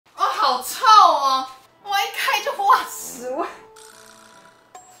好臭哦！我一开就哇屎味，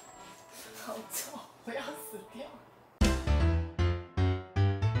好臭，我要死掉。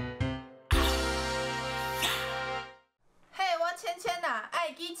嘿，我芊芊呐，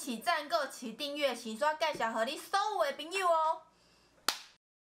爱记起赞、搁起订阅，先刷介绍给你所有的朋友哦。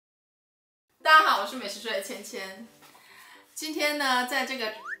大家好，我是美食水的芊芊。今天呢，在这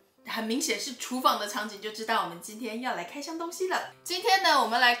个很明显是厨房的场景，就知道我们今天要来开箱东西了。今天呢，我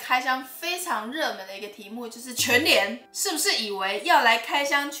们来开箱非常热门的一个题目，就是全联。是不是以为要来开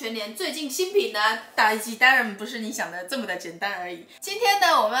箱全联最近新品呢？打击当然不是你想的这么的简单而已。今天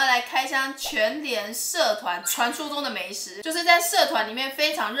呢，我们要来开箱全联社团传说中的美食，就是在社团里面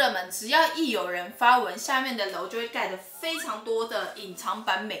非常热门，只要一有人发文，下面的楼就会盖的非常多的隐藏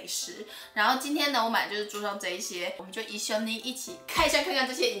版美食。然后今天呢，我买的就是桌上这一些，我们就一兄弟一起开箱看看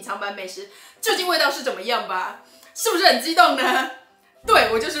这些隐藏版美食究竟味道是怎么样吧？是不是很激动呢？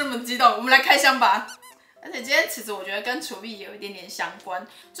对，我就是这么激动。我们来开箱吧。而且今天其实我觉得跟厨艺有一点点相关，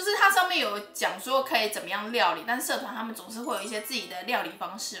就是它上面有讲说可以怎么样料理，但是社团他们总是会有一些自己的料理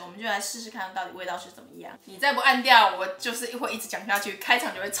方式，我们就来试试看到底味道是怎么样。你再不按掉，我就是会一直讲下去，开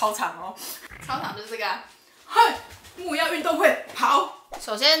场就会超长哦。超长就是这个啊，嘿，木曜运动会，好。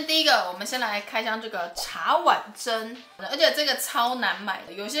首先第一个，我们先来开箱这个茶碗蒸，而且这个超难买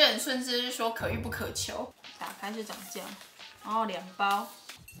的，有些人甚至是说可遇不可求。打开就长这样，然后2包，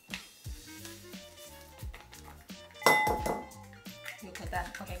有颗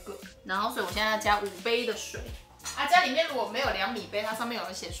蛋 ，OK good。然后所以我现在要加5杯的水。啊，家里面如果没有量米杯，它上面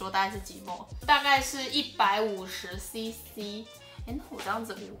有写说大概是几毫，大概是150 CC。哎，那我这样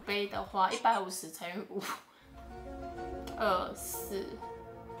子5杯的话，150乘以5。24，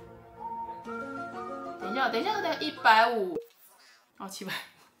等一下，150，哦700，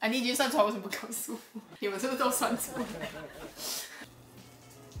啊，你已经算出来，为什么不告诉我？你们是不是都算错了？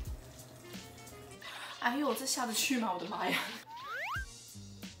哎呦，这下得去吗？我的妈呀！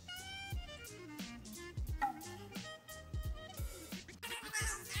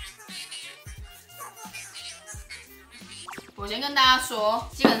我先跟大家说，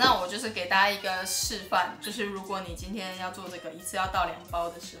基本上我就是给大家一个示范，就是如果你今天要做这个一次要倒2包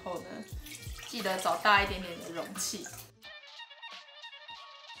的时候呢，记得找大一点点的容器，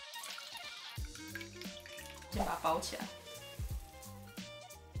先把它包起来。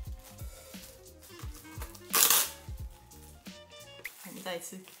我们再一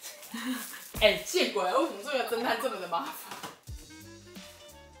次。哎，见鬼！为什么这个侦探这么的麻烦？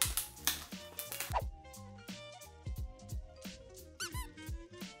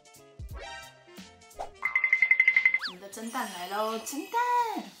蒸蛋来喽！蒸蛋，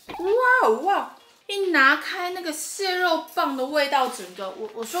哇哇！一拿开那个蟹肉棒的味道，整个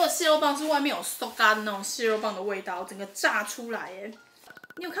我说的蟹肉棒是外面有酥干的那种蟹肉棒的味道，整个炸出来耶！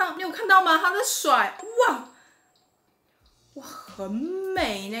你有看到吗？它在甩，哇，很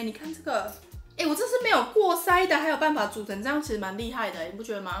美呢！你看这个，哎，我这是没有过筛的，还有办法煮成这样，其实蛮厉害的，你不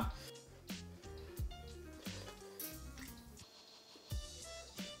觉得吗？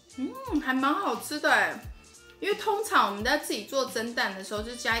还蛮好吃的哎。因为通常我们在自己做蒸蛋的时候，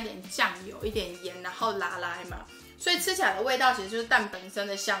就加一点酱油、一点盐，然后拉嘛，所以吃起来的味道其实就是蛋本身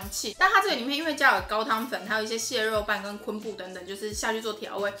的香气。但它这个里面因为加了高汤粉，还有一些蟹肉瓣跟昆布等等，就是下去做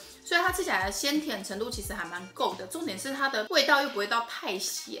调味，所以它吃起来的鲜甜程度其实还蛮够的。重点是它的味道又不会到太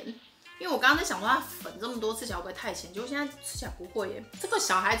咸，因为我刚刚在想说它粉这么多，吃起来会不会太咸？结果现在吃起来不会耶，这个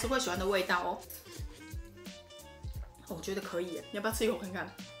小孩子会喜欢的味道哦。我觉得可以耶，你要不要吃一口看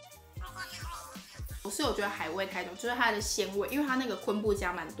看？我是有觉得海味太重，就是它的鲜味，因为它那个昆布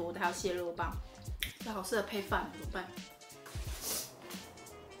加蛮多的，还有蟹肉棒，这好适合配饭，怎么办？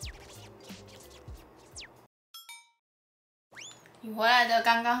你回来的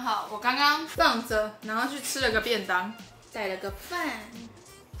刚刚好，我刚刚放着，然后去吃了个便当，带了个饭。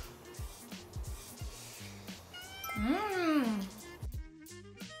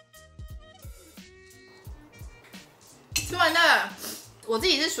吃完了。我自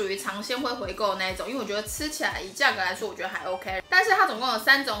己是属于尝鲜会回购的那一种，因为我觉得吃起来以价格来说，我觉得还 OK。但是它总共有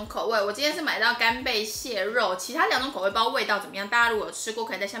3种口味，我今天是买到干贝蟹肉，其他2种口味不知道味道怎么样，大家如果有吃过，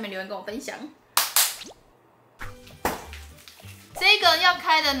可以在下面留言跟我分享。这个要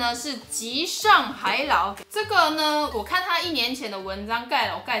开的呢是极上海老，这个呢我看他1年前的文章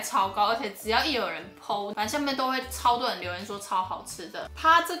盖楼盖超高，而且只要一有人 po， 反正下面都会超多人留言说超好吃的。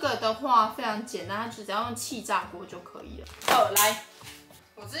它这个的话非常简单，它只要用气炸锅就可以了。来。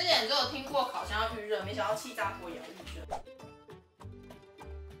我之前就有听过烤箱要预热，没想到气炸锅也要预热。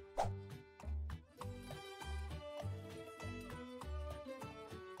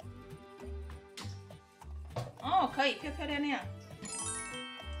哦，可以漂漂亮亮。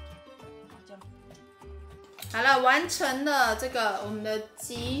好了，完成了这个我们的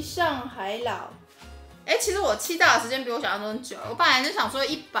极上海老。其实我气大的时间比我想象中久，我本来就想说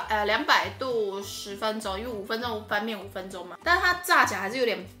200度10分钟，因为5分钟翻面5分钟嘛，但是它炸起来还是有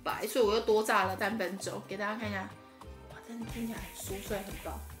点白，所以我又多炸了3分钟，给大家看一下。哇，真的听起来酥脆很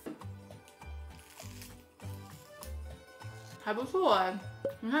棒，还不错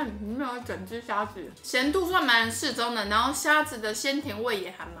你看里面有整只虾子，咸度算蛮适中的，然后虾子的鲜甜味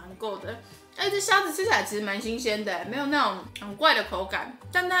也还蛮够的。这虾子吃起来其实蛮新鲜的，没有那种很怪的口感，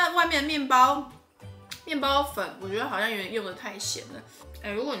但它外面的面包粉，我觉得好像有点用的太咸了。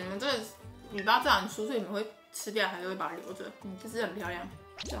如果你们这个尾巴这样酥脆，你们会吃掉还是会把它留着？这只很漂亮，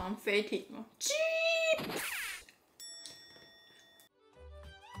就好像飞艇哦。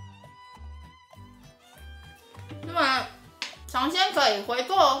那么尝鲜可以回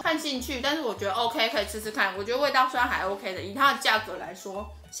购看兴趣，但是我觉得 OK 可以吃吃看，我觉得味道虽然还 OK 的，以它的价格来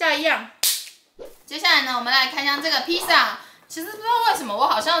说。下一样，接下来呢，我们来开箱这个披萨。其实不知道为什么，我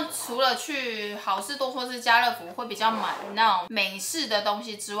好像除了去好事多或是家乐福会比较买那种美式的东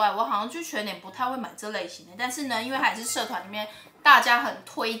西之外，我好像去全联不太会买这类型的。但是呢，因为还是社团里面大家很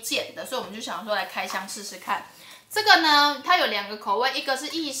推荐的，所以我们就想说来开箱试试看。这个呢，它有2个口味，一个是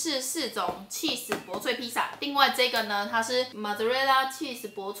意式4种 cheese 薄脆披萨，另外这个呢，它是 mozzarella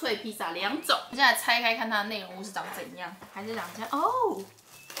cheese 薄脆披萨2种。我们现在拆开看它的内容物是长怎样，还是长这样哦，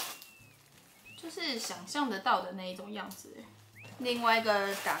就是想象得到的那一种样子。另外一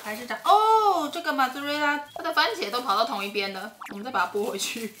个打开是这样哦，这个 mozzarella 它的番茄都跑到同一边了，我们再把它拨回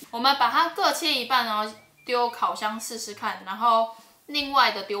去。我们把它各切一半，然后丢烤箱试试看，然后另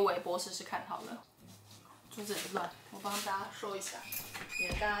外的丢微波试试看好了。桌子很乱，我帮大家收一下，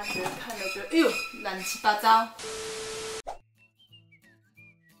免得大家觉得看了觉得哎呦乱七八糟。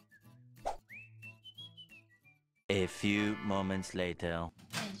A few moments later.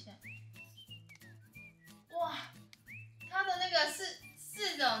 看一下，哇，它的那个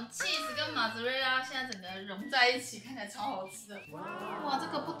4种 cheese 跟 mozzarella 现在整个融在一起，看起来超好吃的。哇，这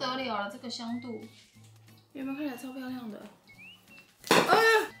个不得了了，这个香度，有没有看起来超漂亮的？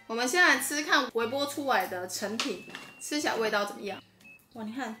我们先来吃看微波出来的成品，吃起来味道怎么样？哇，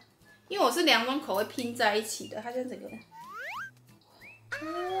你看，因为我是2种口味拼在一起的，它现在整个，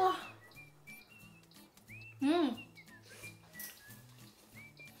哇，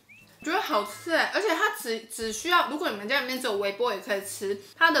我觉得好吃而且它只需要，如果你们家里面只有微波也可以吃，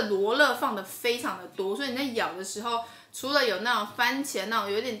它的罗勒放的非常的多，所以你在咬的时候，除了有那种番茄那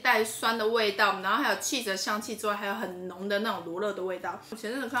种有点带酸的味道，然后还有cheese的香气之外，还有很浓的那种罗勒的味道。我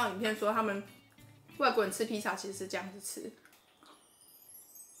前阵子看到影片说，他们外国人吃披萨其实是这样子吃。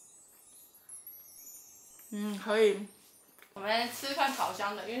可以。我们来吃看烤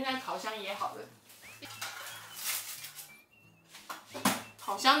箱的，因为现在烤箱也好了。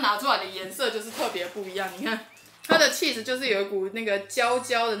烤箱拿出来的颜色就是特别不一样，你看它的cheese就是有一股那个焦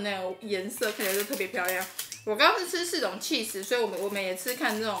焦的那种颜色，看起来就特别漂亮。我刚刚是吃4种cheese，所以我们也吃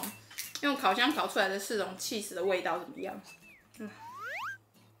看这种用烤箱烤出来的4种cheese的味道怎么样。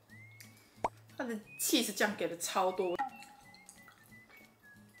它的cheese酱给的超多，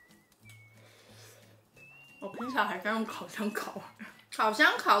我平常还敢用烤箱烤。烤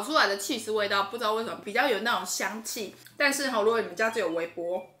箱烤出来的cheese味道，不知道为什么比较有那种香气。但是如果你们家只有微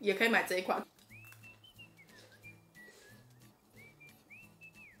波，也可以买这一款。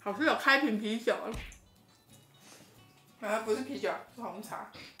好像有开瓶啤酒，不是啤酒，是红茶。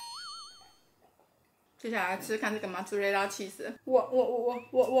接下来吃看这个mozzarella cheese，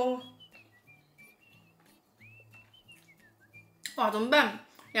 哇，怎么办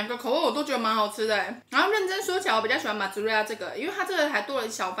？2个口味我都觉得蛮好吃的然后认真说起来，我比较喜欢mozzarella这个，因为它这个还多了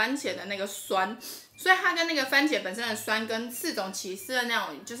小番茄的那个酸，所以它跟那个番茄本身的酸跟4种起司的那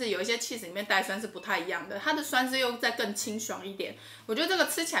种，就是有一些cheese里面带酸是不太一样的。它的酸是又再更清爽一点，我觉得这个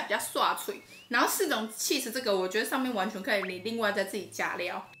吃起来比较刷脆。然后4种cheese这个，我觉得上面完全可以你另外再自己加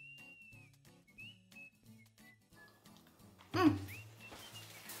料。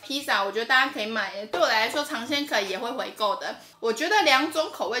披萨我觉得大家可以买，对我来说尝鲜可以也会回购的。我觉得2种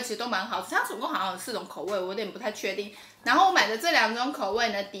口味其实都蛮好吃，它总共好像有4种口味，我有点不太确定。然后我买的这2种口味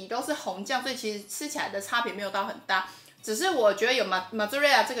呢，底都是红酱，所以其实吃起来的差别没有到很大。只是我觉得有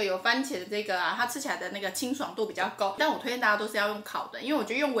mozzarella这个有番茄的这个它吃起来的那个清爽度比较高。但我推荐大家都是要用烤的，因为我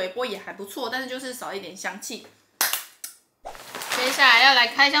觉得用微波也还不错，但是就是少一点香气。接下来要来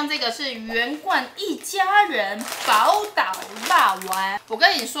开箱这个是原罐一家人宝岛辣丸。我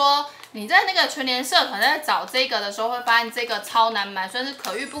跟你说，你在那个全联社团在找这个的时候，会发现这个超难买，算是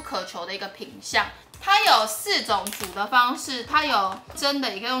可遇不可求的一个品项。它有4种煮的方式，它有蒸的，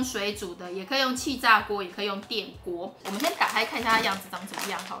也可以用水煮的，也可以用气炸锅，也可以用电锅。我们先打开看一下它样子长怎么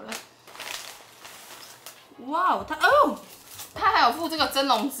样好了。哇哦，它还有附这个蒸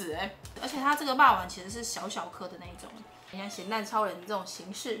笼纸哎，而且它这个肉丸其实是小小颗的那一种，你看咸蛋超人这种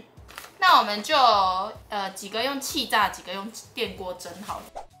形式。那我们就几个用气炸，几个用电锅蒸好了。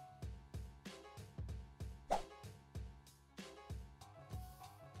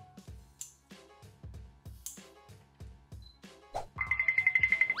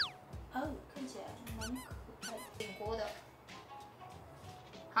哦，看起来蛮可爱，电锅的。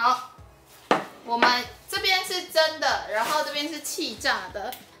好，我们这边是蒸的，然后这边是气炸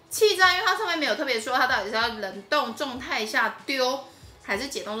的。气炸，因为它上面没有特别说它到底是要冷冻状态下丢，还是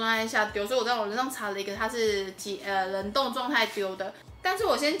解冻状态下丢，所以我在网上查了一个，它是冷冻状态丢的。但是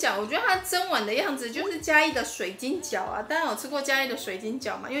我先讲，我觉得它蒸完的样子就是嘉义的水晶饺啊。大家有吃过嘉义的水晶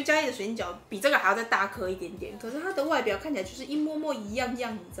饺吗？因为嘉义的水晶饺比这个还要再大颗一点点，可是它的外表看起来就是一模模一样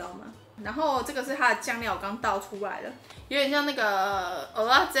样，你知道吗？然后这个是它的酱料，我刚倒出来了，有点像那个蚵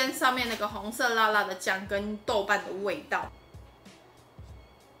仔煎上面那个红色辣辣的酱跟豆瓣的味道。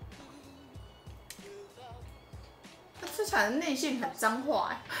它吃起来的内馅很彰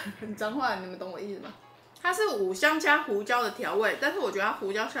化很彰化，你们懂我意思吗？它是五香加胡椒的调味，但是我觉得它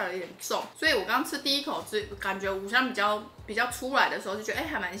胡椒下的有点重，所以我刚吃第一口感觉五香比较出来的时候就觉得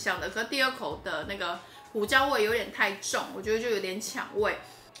还蛮香的，可是第二口的那个胡椒味有点太重，我觉得就有点抢味，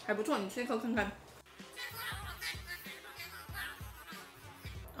还不错，你吃一口看看。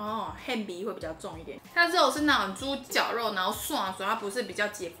哦，汉鼻会比较重一点，它肉是那种猪脚肉，然后涮，所以它不是比较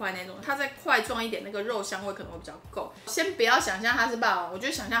结块那种，它再块状一点，那个肉香味可能会比较够。先不要想象它是肉丸，我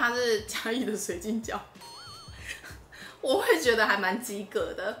就想象它是嘉义的水晶饺，我会觉得还蛮及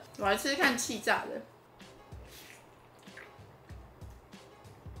格的。我来吃吃看气炸的，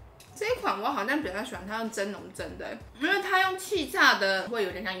这一款我好像比较喜欢它用蒸笼蒸的，因为它用气炸的会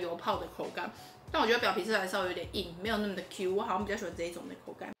有点像油泡的口感。但我觉得表皮吃起来稍微有点硬，没有那么的 Q， 我好像比较喜欢这一种的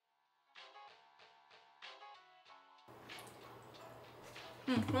口感。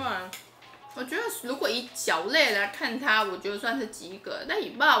我觉得如果以饺类来看它，我觉得算是及格。但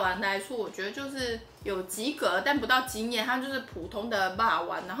以肉丸来说，我觉得就是有及格，但不到惊艳，它就是普通的肉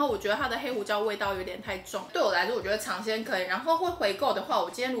丸。然后我觉得它的黑胡椒味道有点太重，对我来说，我觉得尝鲜可以。然后会回购的话，我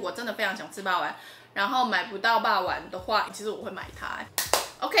今天如果真的非常想吃肉丸，然后买不到肉丸的话，其实我会买它。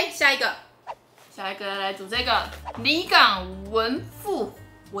OK， 下一个来煮这个离港文富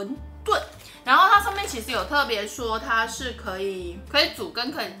餛飩，然后它上面其实有特别说它是可以煮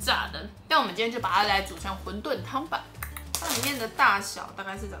跟可以炸的，但我们今天就把它来煮成馄饨汤版。它里面的大小大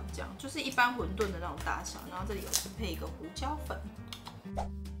概是长这样，就是一般馄饨的那种大小，然后这里有配一个胡椒粉，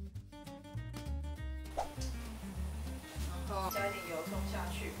然后加一点油葱下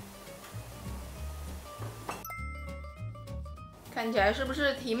去，看起来是不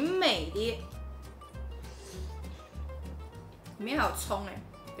是挺美的？里面还有葱哎，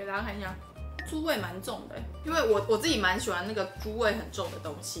给大家看一下，猪味蛮重的，因为我自己蛮喜欢那个猪味很重的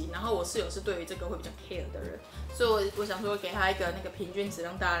东西，然后我室友是对于这个会比较 care 的人，所以我想说给他一个那个平均值，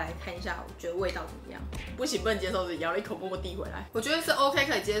让大家来看一下，我觉得味道怎么样？不行，不能接受，自己咬了一口默默递回来。我觉得是 OK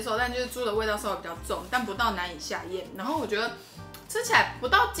可以接受，但就是猪的味道稍微比较重，但不到难以下咽。然后我觉得吃起来不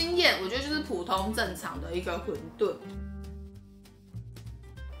到惊艳，我觉得就是普通正常的一个馄饨。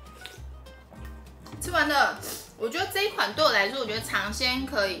吃完了，我觉得这一款对我来说，我觉得尝鲜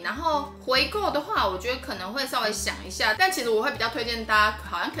可以。然后回购的话，我觉得可能会稍微想一下，但其实我会比较推荐大家，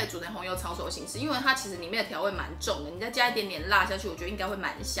好像可以煮成红油抄手的形式，因为它其实里面的调味蛮重的，你再加一点点辣下去，我觉得应该会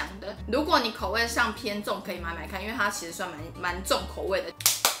蛮香的。如果你口味上偏重，可以买买看，因为它其实算蛮重口味的。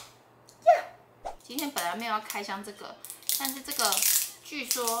今天本来没有要开箱这个，但是这个据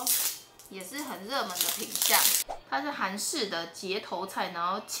说也是很热门的品项，它是韩式的结头菜，然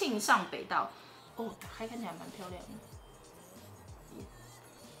后庆尚北道。哦，打开看起来蛮漂亮的。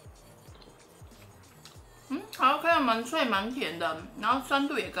好，看起来蛮脆蛮甜的，然后酸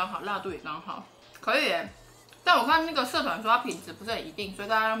度也刚好，辣度也刚好，可以耶。但我看那个社团说它品质不是很一定，所以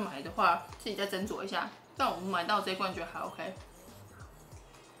大家要买的话自己再斟酌一下。但我们买到这一罐觉得还 OK。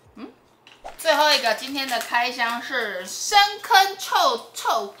最后一个今天的开箱是深坑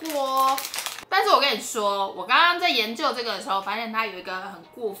臭锅。但是我跟你说，我刚刚在研究这个的时候，发现它有一个很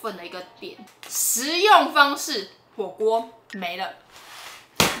过分的一个点，食用方式火锅没了，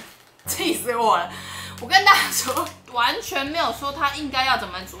气死我了！我跟大家说，完全没有说它应该要怎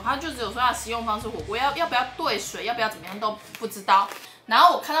么煮，它就只有说它的食用方式火锅要不要兑水，要不要怎么样都不知道。然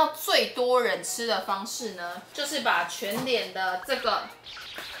后我看到最多人吃的方式呢，就是把全脸的这个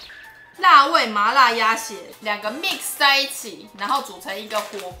辣味麻辣鸭血两个 mix 在一起，然后煮成一个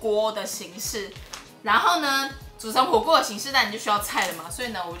火锅的形式。然后呢，煮成火锅的形式，但你就需要菜了嘛，所以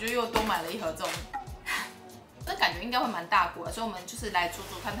呢，我就又多买了一盒这种这感觉应该会蛮大锅的，所以我们就是来煮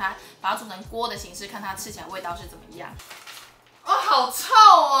看它，把它煮成锅的形式，看它吃起来味道是怎么样。哦，好臭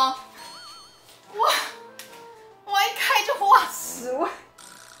哦！哇，我一开就哇屎味。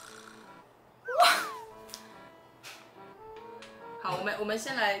哇！好，我们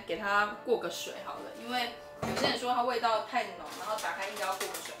先来给它过个水好了，因为有些人说它味道太浓，然后打开应该要过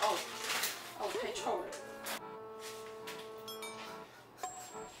个水。哦，太臭了，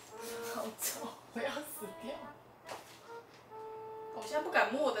好臭，我要死掉！我现在不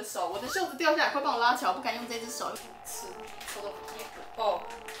敢摸我的手，我的袖子掉下来，快帮我拉起来，我不敢用这只手吃臭豆腐。哦，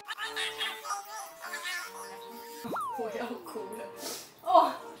我要哭了。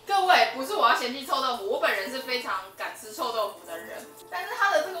哦，各位，不是我要嫌弃臭豆腐，我本人是非常敢吃臭豆腐的人，但是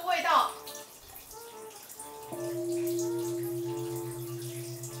它的这个味道，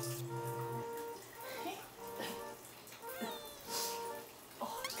哦，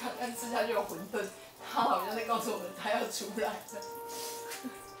刚刚吃下去有馄饨，它好像在告诉我们它要出来了。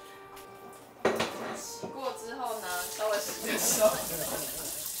洗过之后呢，稍微洗个手。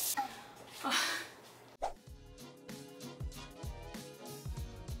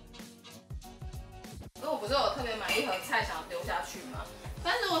因为我不是有特别买一盒菜想丢下去嘛，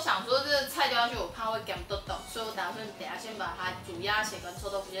但是我想说这个菜丢下去，我怕会干豆豆，所以我打算等下先把它煮鸭血跟臭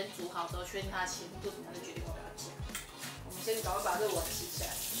豆腐先煮好之后，确定它咸度怎么样，再决定我要不要加。我们先赶快把这个碗洗起来，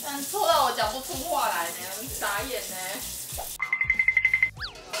但臭到我讲不出话来呢，傻眼呢。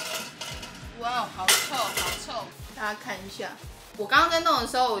哇，好臭，好臭！大家看一下，我刚刚在弄的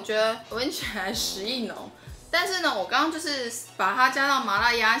时候，我觉得闻起来食意浓，但是呢，我刚刚就是把它加到麻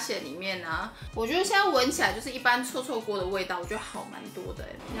辣鸭血里面啊，我觉得现在闻起来就是一般臭臭锅的味道，我觉得好蛮多的。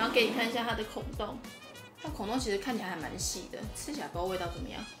然后给你看一下它的孔洞，它孔洞其实看起来还蛮细的，吃起来不知道味道怎么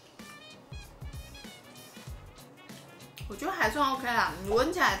样。我觉得还算 OK 啦，你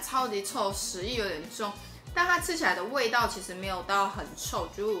闻起来超级臭，食意有点重。但它吃起来的味道其实没有到很臭，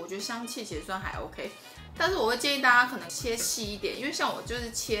就是我觉得香气其实算还 OK。但是我会建议大家可能切细一点，因为像我就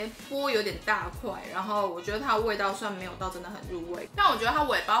是切剥有点大块，然后我觉得它的味道算没有到真的很入味，但我觉得它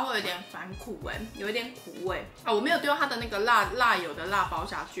尾巴会有点反苦有一点苦味啊。我没有丢它的那个辣油的辣包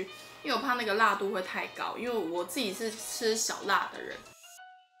下去，因为我怕那个辣度会太高，因为我自己是吃小辣的人。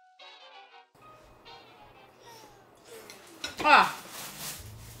啊，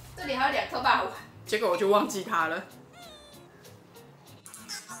这里还有2颗霸王，结果我就忘记它了。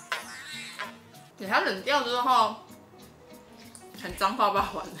等它冷掉之后，很脏话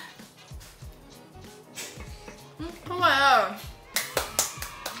霸王的。出来了。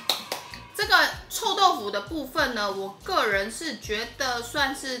这个臭豆腐的部分呢，我个人是觉得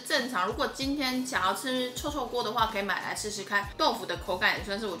算是正常。如果今天想要吃臭臭锅的话，可以买来试试看。豆腐的口感也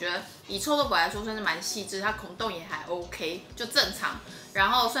算是，我觉得以臭豆腐来说算是蛮细致，它孔洞也还 OK， 就正常。然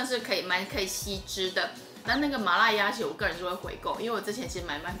后算是可以吸汁的。但那个麻辣鸭血，我个人是会回购，因为我之前其实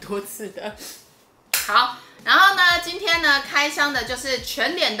买蛮多次的。好，然后呢，今天呢开箱的就是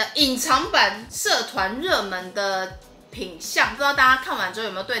全联的隐藏版社团热门的品项，不知道大家看完之后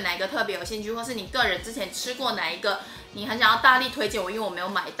有没有对哪一个特别有兴趣，或是你个人之前吃过哪一个，你很想要大力推荐我，因为我没有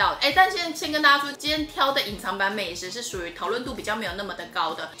买到。但先跟大家说，今天挑的隐藏版美食是属于讨论度比较没有那么的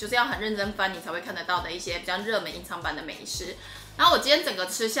高的，就是要很认真翻你才会看得到的一些比较热门隐藏版的美食。然后我今天整个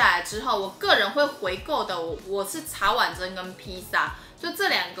吃下来之后，我个人会回购的，我是茶碗蒸跟披萨。就这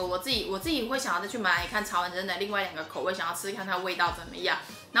2个我自己会想要再去买来看茶碗蒸的另外2个口味，想要吃看它味道怎么样。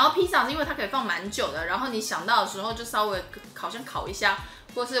然后披萨是因为它可以放蛮久的，然后你想到的时候就稍微箱烤一下，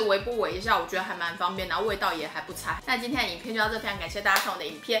或是微波一下，我觉得还蛮方便，然后味道也还不差。那今天的影片就到这，非常感谢大家看我的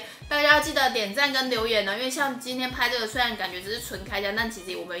影片，大家要记得点赞跟留言呢，因为像今天拍这个虽然感觉只是纯开箱，但其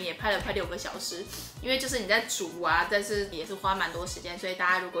实我们也拍了快6个小时，因为就是你在煮啊，但是也是花蛮多时间，所以大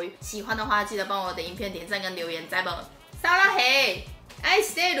家如果喜欢的话，记得帮我的影片点赞跟留言，再帮撒拉嘿。爱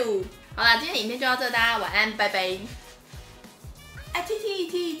塞鲁，好啦，今天的影片就到这，大家晚安，拜拜。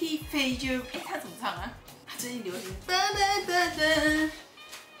T 非洲，他怎么唱啊？他最近流行哒哒哒哒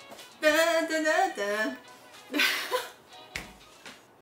哒哒哒哒。